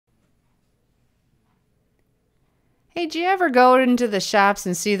Hey, do you ever go into the shops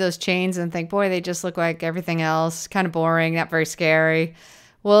and see those chains and think, boy, they just look like everything else, kind of boring, not very scary?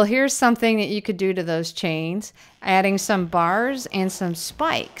 Well, here's something that you could do to those chains, adding some bars and some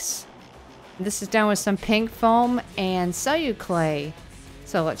spikes. This is done with some pink foam and Celluclay.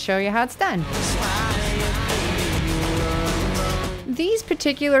 So let's show you how it's done. These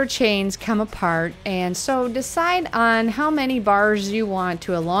particular chains come apart, and so decide on how many bars you want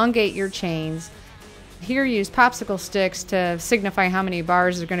to elongate your chains. Here, use popsicle sticks to signify how many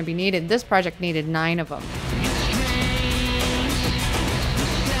bars are going to be needed. This project needed 9 of them.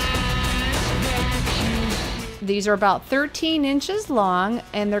 These are about 13 inches long,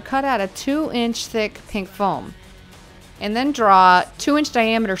 and they're cut out of 2-inch thick pink foam. And then draw 2-inch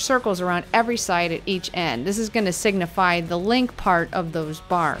diameter circles around every side at each end. This is going to signify the link part of those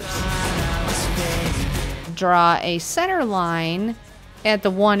bars. Draw a center line at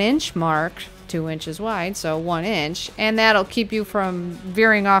the 1-inch mark, 2 inches wide, so 1 inch, and that'll keep you from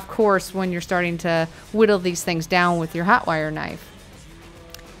veering off course when you're starting to whittle these things down with your hot wire knife.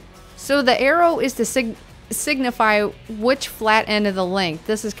 So the arrow is to signify which flat end of the length.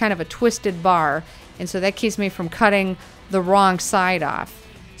 This is kind of a twisted bar, and so that keeps me from cutting the wrong side off.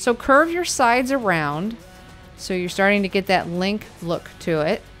 So curve your sides around, so you're starting to get that link look to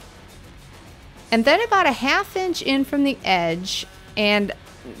it. And then about a 1/2 inch in from the edge, and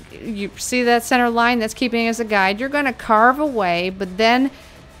you see that center line that's keeping as a guide, you're going to carve away, but then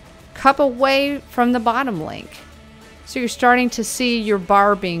cup away from the bottom link. So you're starting to see your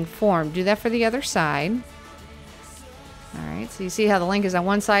bar being formed. Do that for the other side. Alright, so you see how the link is on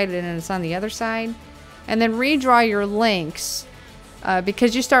one side and it's on the other side? And then redraw your links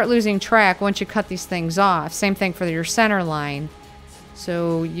because you start losing track once you cut these things off. Same thing for your center line.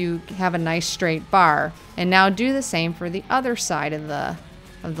 So you have a nice straight bar. And now do the same for the other side of the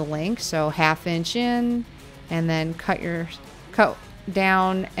link. So 1/2 inch in, and then cut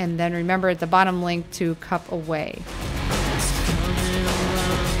down, and then remember at the bottom link to cup away.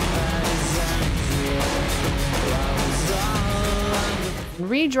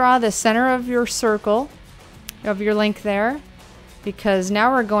 Redraw the center of your circle of your link there, because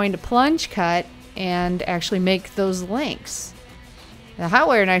now we're going to plunge cut and actually make those links. The hot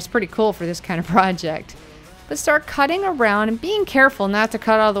wire knife is pretty cool for this kind of project. But start cutting around and being careful not to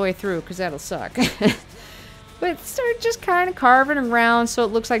cut all the way through, because that'll suck. But start just kind of carving around so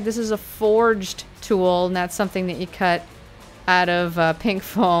it looks like this is a forged tool, not something that you cut out of pink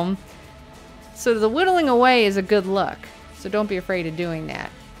foam. So the whittling away is a good look. So don't be afraid of doing that.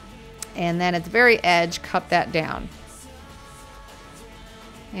 And then at the very edge, cut that down.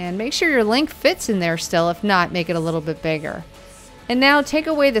 And make sure your link fits in there still. If not, make it a little bit bigger. And now take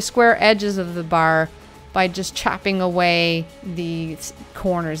away the square edges of the bar by just chopping away the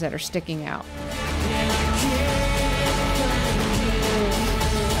corners that are sticking out.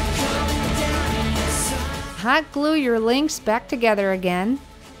 Hot glue your links back together again.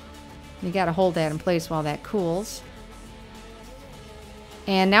 You gotta hold that in place while that cools.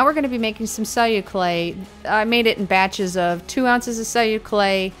 And now we're going to be making some Celluclay. I made it in batches of 2 ounces of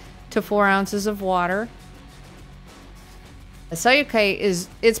Celluclay to 4 ounces of water. The Celluclay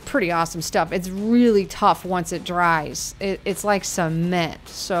it's pretty awesome stuff. It's really tough once it dries. It's like cement.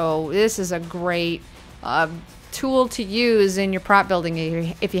 So this is a great tool to use in your prop building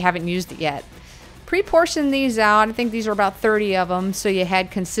if you haven't used it yet. Pre-portion these out. I think these are about 30 of them, so you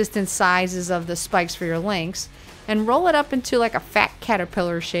had consistent sizes of the spikes for your links. And roll it up into like a fat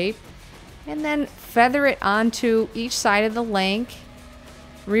caterpillar shape, and then feather it onto each side of the link.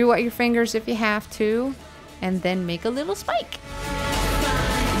 Re-wet your fingers if you have to, and then make a little spike.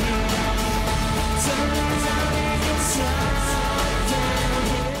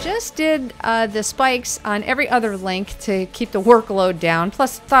 Just did the spikes on every other link to keep the workload down.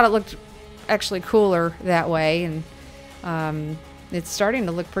 Plus, thought it looked actually cooler that way, and it's starting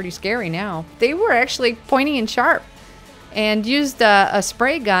to look pretty scary now. They were actually pointy and sharp, and used a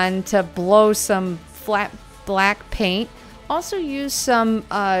spray gun to blow some flat black paint. Also used some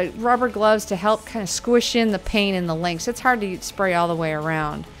rubber gloves to help kind of squish in the paint in the links. It's hard to spray all the way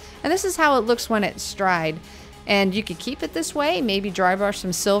around. And this is how it looks when it's dried. And you could keep it this way, maybe dry brush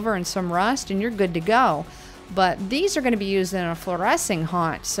some silver and some rust, and you're good to go. But these are going to be used in a fluorescing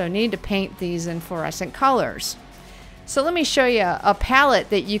haunt, so need to paint these in fluorescent colors. So let me show you a palette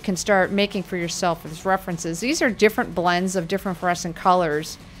that you can start making for yourself as references. These are different blends of different fluorescent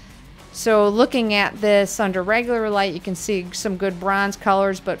colors. So looking at this under regular light, you can see some good bronze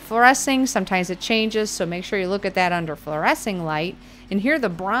colors, but fluorescing, sometimes it changes, so make sure you look at that under fluorescing light. And here the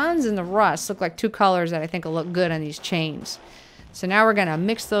bronze and the rust look like two colors that I think will look good on these chains. So now we're going to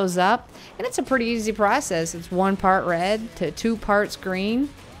mix those up, and it's a pretty easy process. It's 1 part red to 2 parts green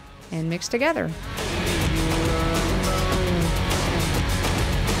and mixed together.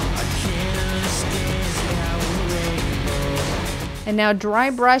 And now dry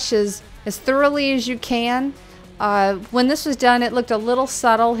brushes as thoroughly as you can. When this was done, it looked a little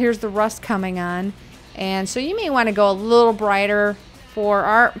subtle. Here's the rust coming on. And so you may want to go a little brighter.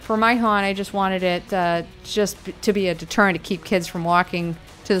 For my haunt, I just wanted it just to be a deterrent to keep kids from walking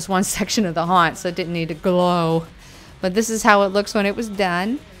to this one section of the haunt, so it didn't need to glow. But this is how it looks when it was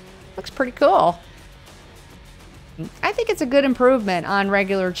done. Looks pretty cool. I think it's a good improvement on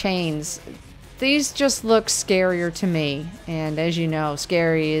regular chains. These just look scarier to me, and as you know,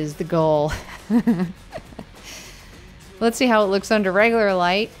 scary is the goal. Let's see how it looks under regular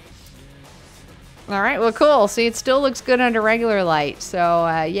light. All right, well, cool. See, it still looks good under regular light, so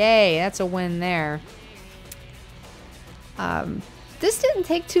yay, that's a win there. This didn't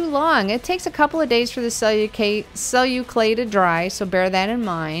take too long. It takes a couple of days for the Celluclay to dry, so bear that in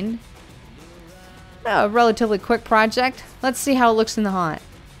mind. A relatively quick project. Let's see how it looks in the haunt.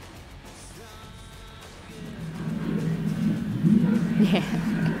 Yeah.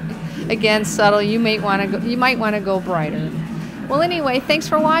 Again, subtle. You might want to go brighter. Well, anyway, thanks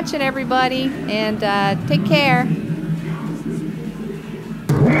for watching, everybody, and take care.